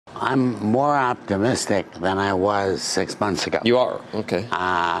I'm more optimistic than I was 6 months ago. You are? Okay.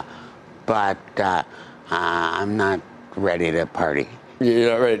 But I'm not ready to party.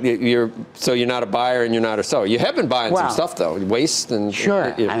 You're not ready. So you're not a buyer and you're not a seller. You have been buying some stuff, though. Waste and...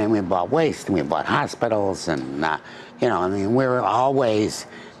 Sure. I mean, we bought waste and we bought hospitals and, you know, I mean, we're always...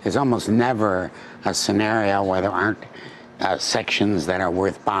 There's almost never a scenario where there aren't sections that are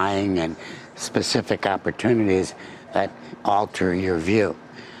worth buying and specific opportunities that alter your view.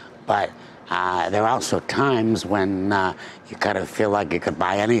 But there are also times when you kind of feel like you could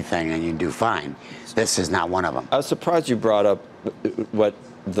buy anything and you do fine. This is not one of them. I was surprised you brought up what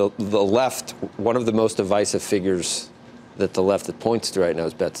the left, one of the most divisive figures that the left points to right now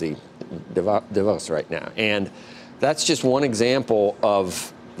is Betsy DeVos right now. And that's just one example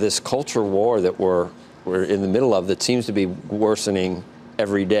of this culture war that we're in the middle of that seems to be worsening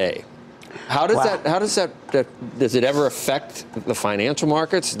every day. How does does it ever affect the financial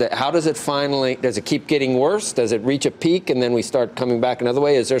markets? How does it keep getting worse? Does it reach a peak and then we start coming back another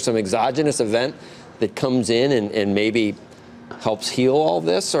way? Is there some exogenous event that comes in and maybe helps heal all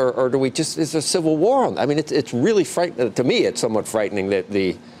this? Or do we just, is there civil war? I mean, it's really frightening. To me, it's somewhat frightening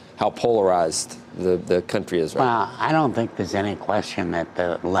that how polarized the country is right now. Well, I don't think there's any question that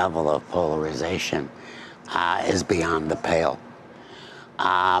the level of polarization is beyond the pale.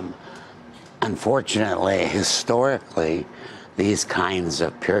 Unfortunately, historically, these kinds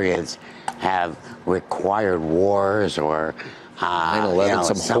of periods have required wars or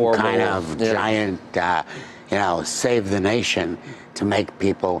some kind of giant, save the nation to make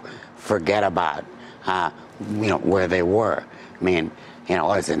people forget about, where they were. I mean,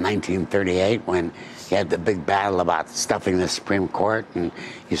 was it 1938 when you had the big battle about stuffing the Supreme Court, and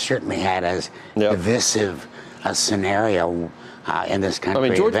you certainly had as divisive a scenario in this country. I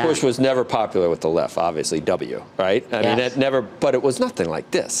mean, George Bush was never popular with the left, obviously, right? I mean, it never, but it was nothing like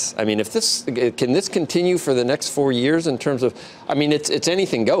this. I mean, can this continue for the next 4 years in terms of, I mean, it's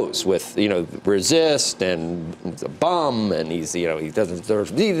anything goes with, resist and he's a bum and he doesn't deserve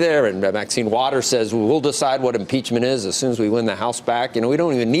to be there. And Maxine Waters says, well, we'll decide what impeachment is as soon as we win the House back. We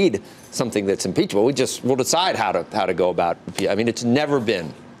don't even need something that's impeachable. We'll decide how to go about it. I mean, it's never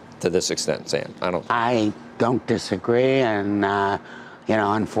been to this extent, Sam. I don't disagree, and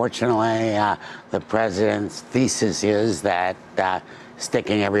unfortunately, the president's thesis is that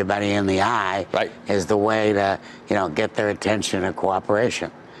sticking everybody in the eye is the way to, get their attention and cooperation.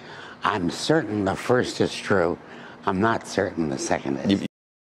 I'm certain the first is true. I'm not certain the second is.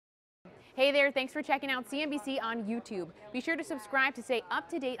 Hey there, thanks for checking out CNBC on YouTube. Be sure to subscribe to stay up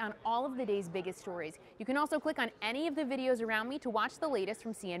to date on all of the day's biggest stories. You can also click on any of the videos around me to watch the latest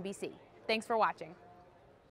from CNBC. Thanks for watching.